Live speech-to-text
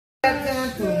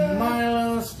Welcome to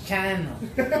Marlo's channel.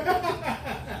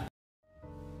 That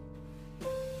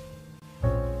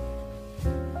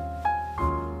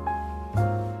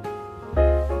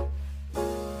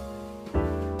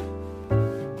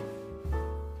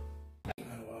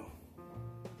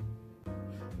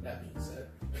being said,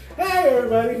 hi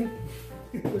everybody!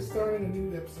 We're starting a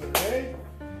new episode today.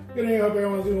 Good evening, hope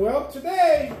everyone's doing well.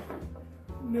 Today,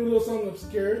 new little something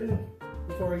obscure. And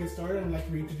before I get started, I'd like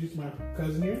to reintroduce my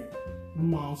cousin here,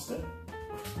 Monster.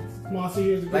 Monster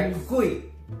here is a good Like Kui.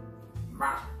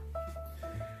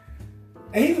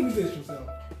 and he's a musician, so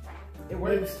It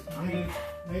works. I mean,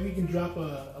 maybe you can drop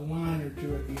a line or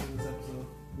two at the end of this episode.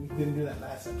 We didn't do that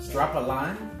last episode. drop a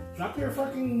line. Drop your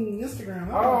fucking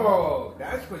Instagram. Oh,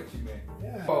 that's what you meant.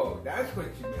 Yeah. Oh, that's what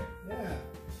you meant. Yeah.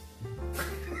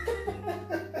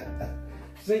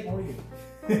 St. Morgan.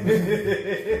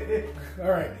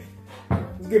 Alright.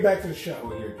 Let's get back to the show.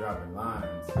 Oh, you're dropping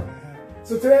lines.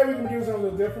 So today we're going to do something a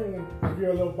little different. We're going to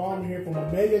do a little bomb here from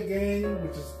Ommegang,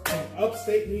 which is from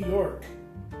upstate New York.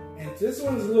 And this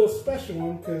one is a little special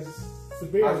one because it's a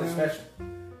beer How's it special?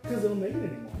 because they don't make it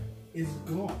anymore. It's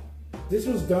gone. This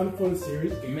was done for the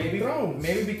series Game of Thrones.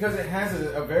 Maybe because it has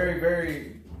a very,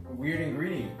 very weird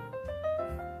ingredient.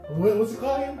 What's it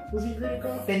called again? What's the ingredient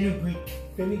called? Fenugreek.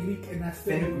 Fenugreek, and that's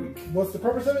Fenugreek. What's the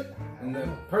purpose of it? And the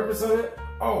purpose of it?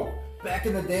 Oh, back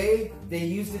in the day, they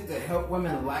used it to help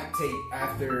women lactate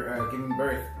after giving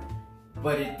birth.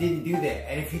 But it didn't do that.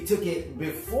 And if you took it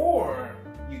before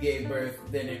you gave birth,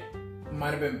 then it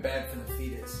might have been bad for the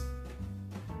fetus.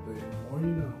 But The more you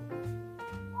know.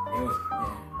 it was,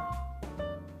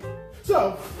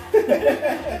 So,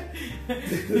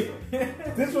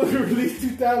 this was released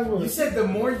 2001. You said the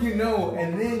more you know,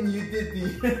 and then you did the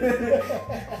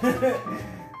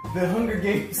the Hunger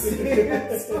Games.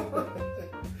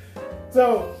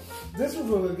 So, this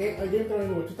was a Game of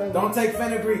Thrones in 2000. Don't take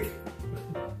fenugreek.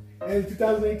 And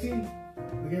 2018,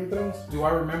 the Game of Thrones. Do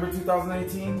I remember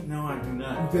 2018? No, I do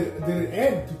not. Did it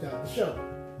end 2000? The show.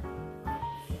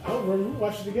 I don't remember. We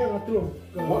watched it together. I threw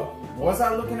What was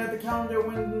I looking at the calendar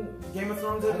when Game of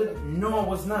Thrones ended? No, I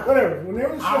was not. Whatever.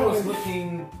 Whenever the show I was ended,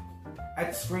 looking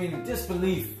at the screen in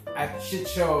disbelief at the shit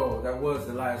show that was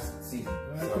the last season.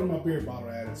 I put my beer bottle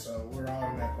at it, so we're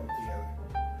all in that boat together.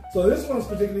 So this one's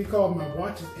particularly called My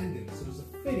Watch Is Ended. So it's a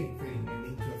fitting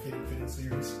ending to a fitting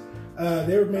series.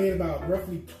 They were made about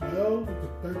roughly 12 to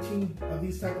 13 of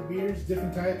these type of beers,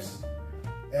 different types.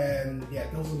 And yeah,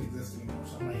 those don't exist anymore,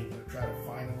 so I'm not even going to try to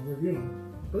find them and review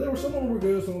them. But there were some of them were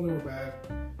good, some of them were bad.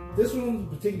 This one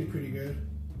was particularly pretty good.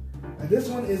 And this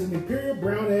one is an Imperial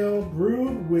Brown Ale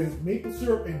brewed with maple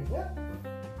syrup and what?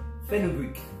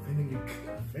 Fenugreek.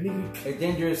 Fenugreek. A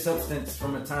dangerous substance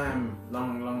from a time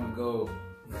long, long ago.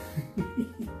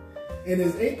 And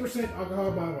it's 8%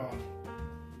 alcohol by volume.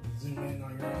 Zoom in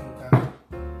on your own time.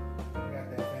 I got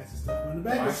that fancy stuff in the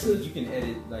back. Actually, you can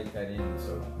edit like that in,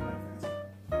 so.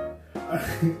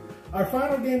 Our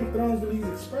final Game of Thrones release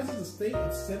expresses the state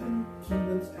of 7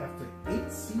 kingdoms after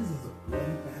 8 seasons of bloody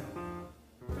battle.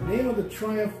 The name of the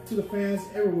triumph to the fans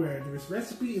everywhere. This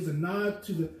recipe is a nod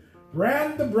to the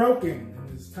Bran the Broken and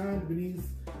his time beneath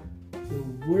the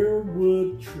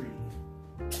weirwood tree.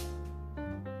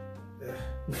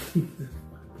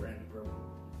 Bran the Broken.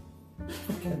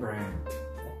 Fucking brand.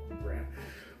 Bran.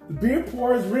 The beer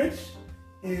pours rich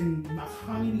in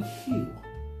mahogany hue,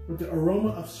 with the aroma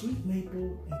of sweet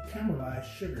maple and caramelized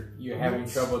sugar. You're having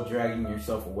trouble dragging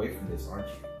yourself away from this, aren't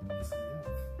you?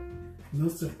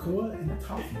 Notes of coa and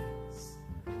toffee.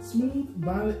 Smooth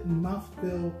violet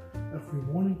mouthfeel of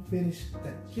rewarding finish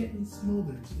that gently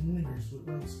smolders and lingers with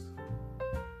roast.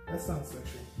 That sounds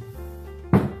sexual.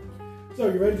 So,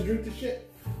 you ready to drink this shit?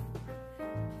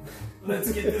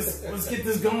 Let's get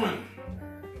this going.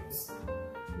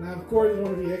 Now, the court is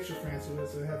one of the extra fancy ones,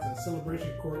 so it has a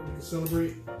celebration court. You can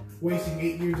celebrate wasting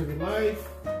 8 years of your life,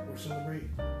 or celebrate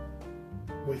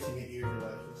wasting 8 years of your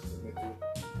life. Let's just admit to it.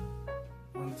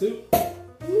 1, 2.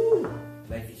 Woo!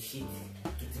 Life is shit.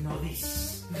 Get to know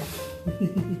this.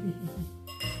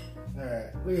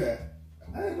 Alright, look at that.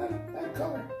 I like that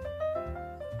color.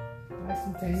 Nice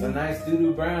and tangy. It's a nice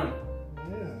doo-doo brown.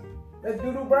 Yeah. That's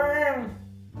doo-doo brown.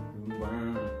 Doo-doo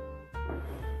brown.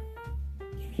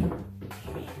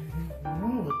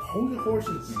 Oh, the pony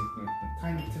horses.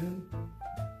 Tiny Tim.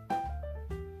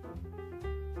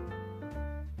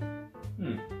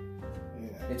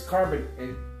 Yeah. It's carbon.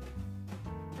 It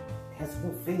has a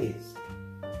little fizz.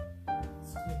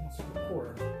 It's almost like a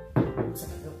porter. It's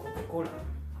like a little Coca-Cola.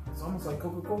 It's almost like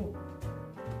Coca-Cola.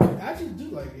 I actually do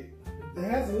like it. It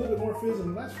has a little bit more fizz than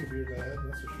the last few beers I had,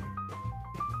 that's for sure.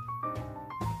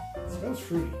 It smells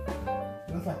fruity. It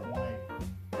smells like wine.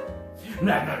 Oh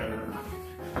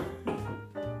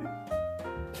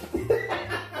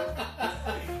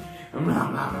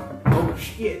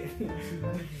shit!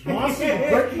 Monster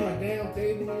breaking my damn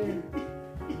table here.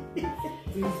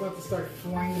 He's about to start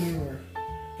flying everywhere.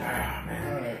 Ah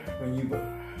man! When you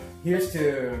here's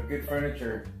to good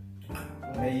furniture.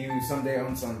 May you someday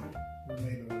own some.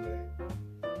 Maybe one day.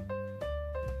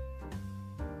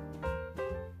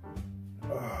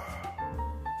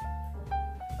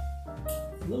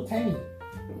 It's a little tangy.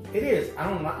 It is. I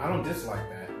don't dislike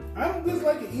that. I don't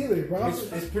dislike it either, bro.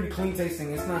 It's pretty clean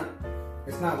tasting. It's not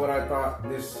what I thought.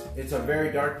 It's a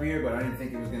very dark beer, but I didn't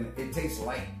think it was gonna. It tastes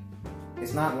light.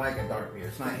 It's not like a dark beer.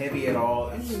 It's not heavy at all.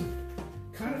 It's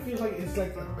kind of feels like it's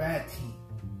like a bad tea,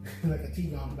 like a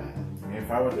tea gone bad.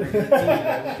 If I were drinking tea,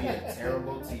 that would be a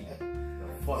terrible tea.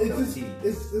 Fuck up tea.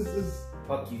 It's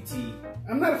fuck you tea.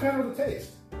 I'm not a fan of the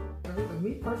taste. I mean,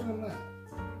 me personally, I'm not.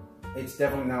 It's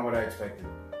definitely not what I expected.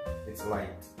 It's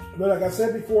light. But like I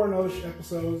said before in other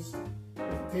episodes,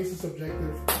 taste is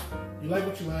subjective. You like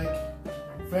what you like.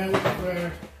 Fan what you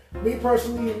fan. Me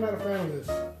personally, I'm not a fan of this.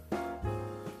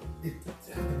 The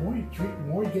more you drink, the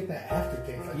more you get that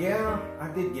aftertaste. Like I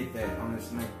did get that on this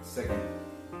second.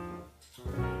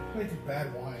 Like a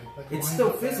bad wine. Like it's wine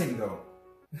still fizzing though.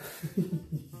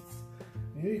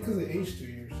 Maybe because it aged 2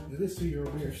 years. It is 2 year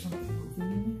old beer. It's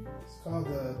called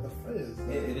the fizz.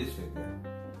 It is fizz. Yeah.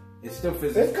 It's still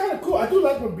fizzing. It's kind of cool. I do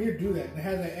like when beer do that. It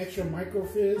has that extra micro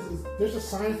fizz. There's a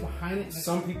science behind it.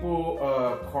 Some people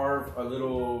carve a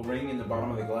little ring in the bottom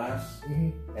of the glass,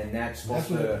 and that's supposed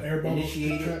to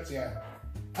initiate it. Yeah,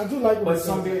 I do like. But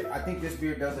some beer, I think this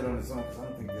beer does it on its own. Because I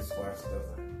don't think this glass does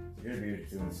it. Your beer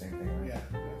is doing the same thing, right? Yeah.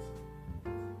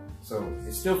 So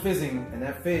it's still fizzing, and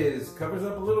that fizz covers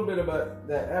up a little bit about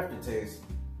that aftertaste.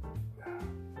 I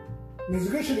mean, it's a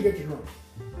good shit to get you drunk.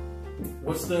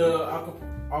 What's the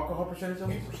alcohol percentage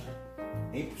on it?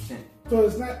 8%. So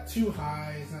it's not too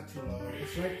high, it's not too low.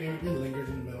 It's right there, it lingers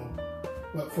in the middle.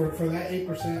 But for that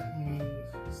 8%, I mean,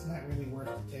 it's not really worth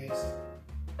the taste.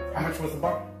 How much was the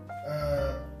bottle?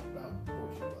 About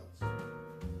 $14.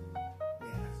 Yeah.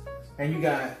 And you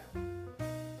got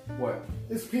what?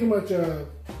 It's pretty much you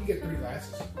get 3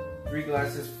 glasses. 3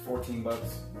 glasses for $14.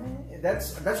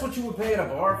 That's what you would pay at a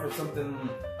bar for something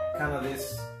kind of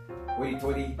this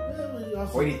hoity-toity.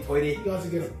 Hoity-toity. You also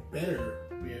get a better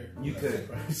beer. You could.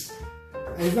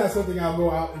 And it's not something I'll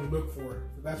go out and look for.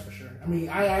 That's for sure. I mean,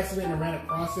 I accidentally ran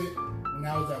across it when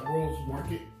I was at World's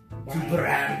Market. To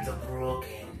brand the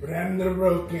broken. Brand the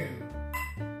broken.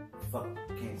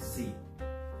 Fucking see.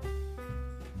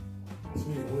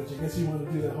 Sweet, which I guess you want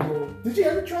to do the whole. Did you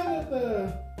ever try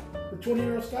the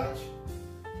 20-year-old scotch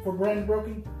for brand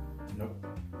broken? Nope.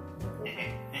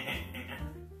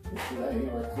 Let's do that here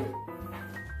right quick.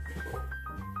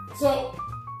 So,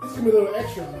 this is going to be a little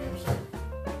extra on the episode.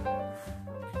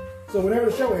 So, whenever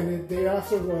the show ended, they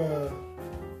also,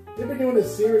 they've been doing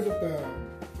this series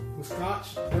with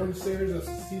Scotch during the series of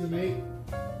season 8.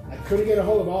 I couldn't get a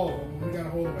hold of all of them. I only got a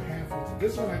hold of a handful. So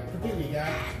this one I particularly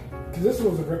got, because this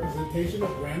was a representation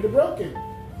of Brand the Broken.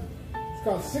 It's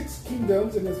called 6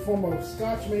 Kingdoms, and it's from a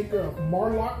Scotch maker of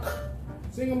Mortlach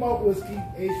single malt whiskey,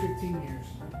 aged 15 years.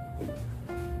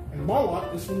 And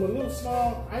Mortlach is from a little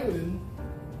small island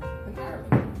in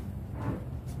Ireland.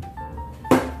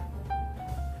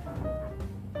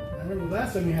 I remember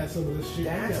last time you had some of this shit.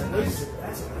 That's a nice one.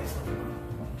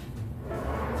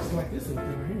 Just like this one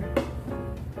over here.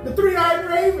 The Three-Eyed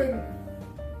Raven!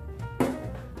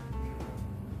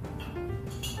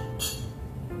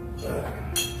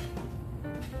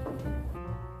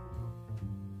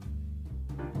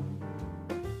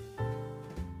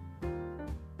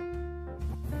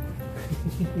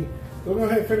 We'll go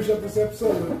ahead and finish up this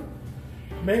episode.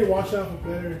 May wash out with a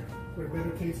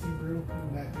better tasting brew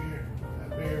than that beer.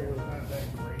 That beer was not that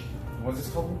great. What's this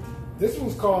called? This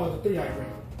one's called the Three-Eyed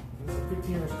Raven. It's a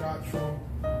 15-year Scotch from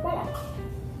Mortlach,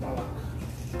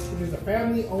 which is a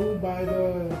family owned by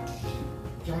the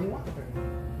Johnny Walker family.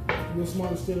 A little small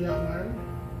distillery out in Ireland.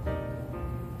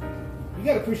 You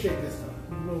gotta appreciate this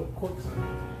though. A little quirks on it.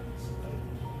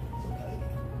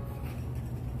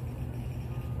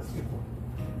 That's a good one.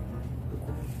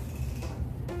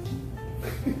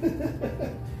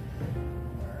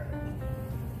 Alright.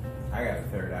 I got a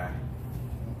third eye. I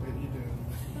bet you do.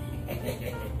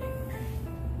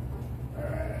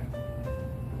 Alright.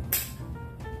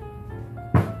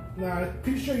 Now, I'm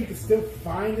pretty sure you can still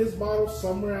find this bottle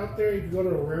somewhere out there if you go to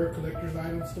a rare collector's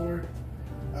item store.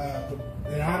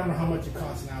 And I don't know how much it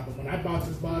costs now, but when I bought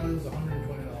this bottle, it was $120.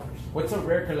 What's a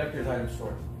rare collector's item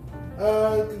store?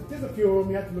 There's a few of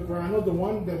them. You have to look around. I know the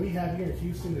one that we have here in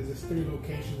Houston is there's 3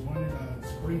 locations. One in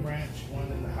Spring Branch,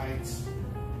 one in the Heights,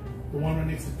 the one right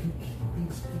next to Pink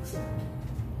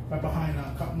right behind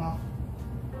Cottonmouth.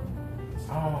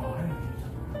 Oh, I didn't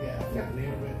know. Yeah, I forgot the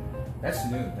name of it. That's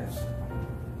new.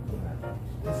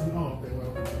 Okay,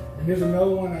 well. And there's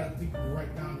another one I think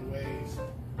right down the ways.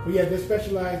 But yeah, they're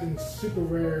specialized in super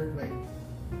rare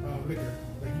liquor.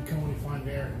 Like you can only find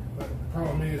there. But the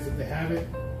problem is if they have it,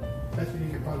 that's when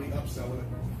you can probably upsell it.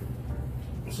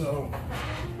 So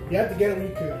you have to get it when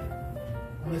you could.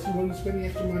 Unless you want to spend the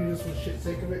extra money just for shit's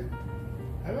sake of it.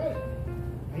 Have at it.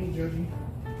 I ain't judging.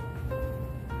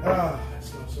 Ah, it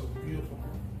smells so beautiful.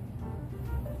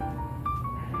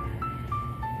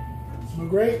 Some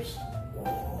grapes.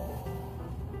 Oh.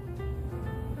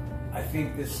 I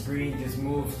think this screen just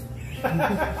moved.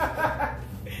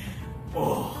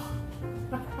 Oh.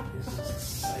 This is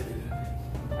excited.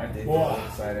 I did get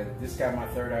excited. This got my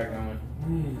third eye going.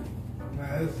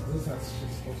 Nah, this is how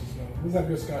shit's supposed to smell. This is how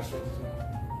good scotch supposed to smell.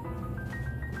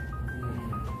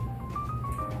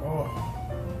 Oh.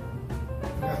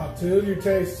 Look how good you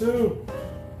taste too.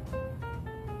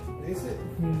 Taste it.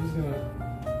 I'm just gonna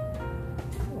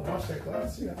wash that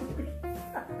glass. See that?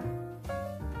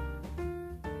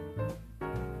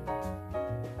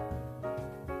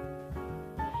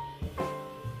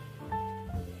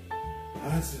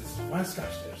 This is my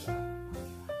scotch there, son.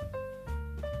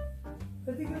 I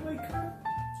think I might cut.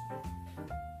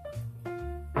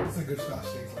 It's a good scotch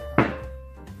taste like that.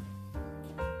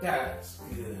 That's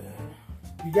good.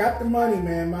 You got the money,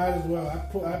 man. Might as well.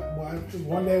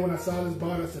 One day when I saw this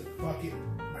bottle, I said, "Fuck it."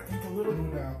 I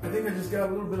think I just got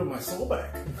a little bit of my soul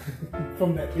back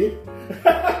from that beer.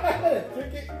 That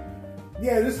ticket.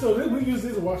 Yeah, we use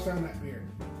this to wash down that beer,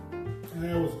 and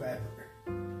that was bad beer.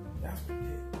 That's pretty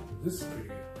good. This is pretty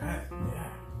good. Yeah.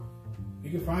 You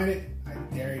can find it. I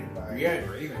dare you to buy it. Yeah,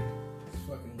 Raven. It's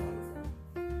fucking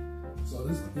wonderful. So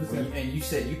this and you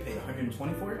said you paid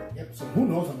 $120 for it? Yep. So who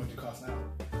knows how much it costs now?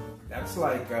 That's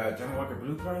like Johnny Walker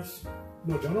Blue price.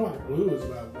 No, Johnny Walker Blue is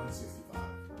about $165.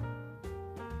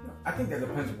 I think that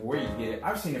depends where you get it.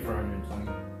 I've seen it for $120.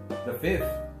 The fifth.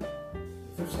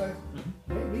 Fifth size?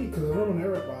 Maybe, because I remember when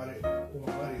Eric bought it. Well,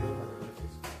 my buddy,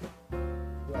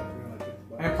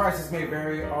 and prices may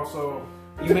vary also.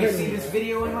 You may see this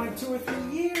video in like 2 or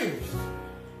 3 years.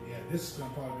 Yeah, this is going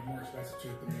to probably be more expensive 2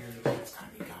 or 3 years. It's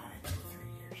going to be gone in 2 or 3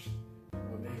 years.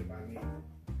 Well, maybe by me.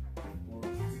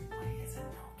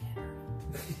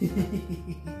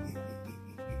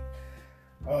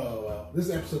 Oh, well. This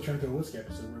episode turned to a whiskey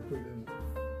episode. We're putting in.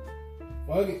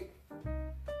 Fuck it.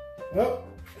 Well,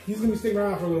 he's going to be sticking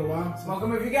around for a little while. Smoke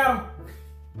him if you got him.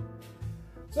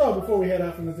 So, before we head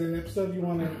off in this episode, you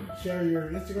want to share your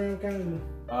Instagram account?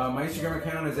 My Instagram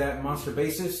account is at Monster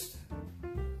Bassist.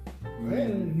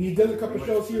 And he does a couple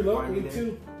shows here locally,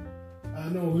 too. I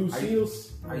know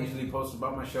Lucille's. I usually post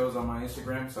about my shows on my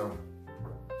Instagram, so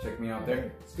check me out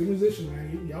there. It's a good musician,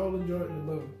 man. Y'all enjoy it and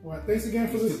love it. Well, thanks again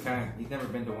for this. He's never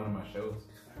been to one of my shows.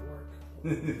 At work.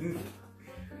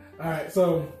 All right,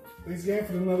 so thanks again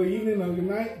for another evening, another good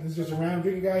night. This is just a random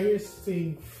drinking guy here,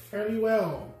 singing fairly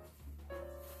well.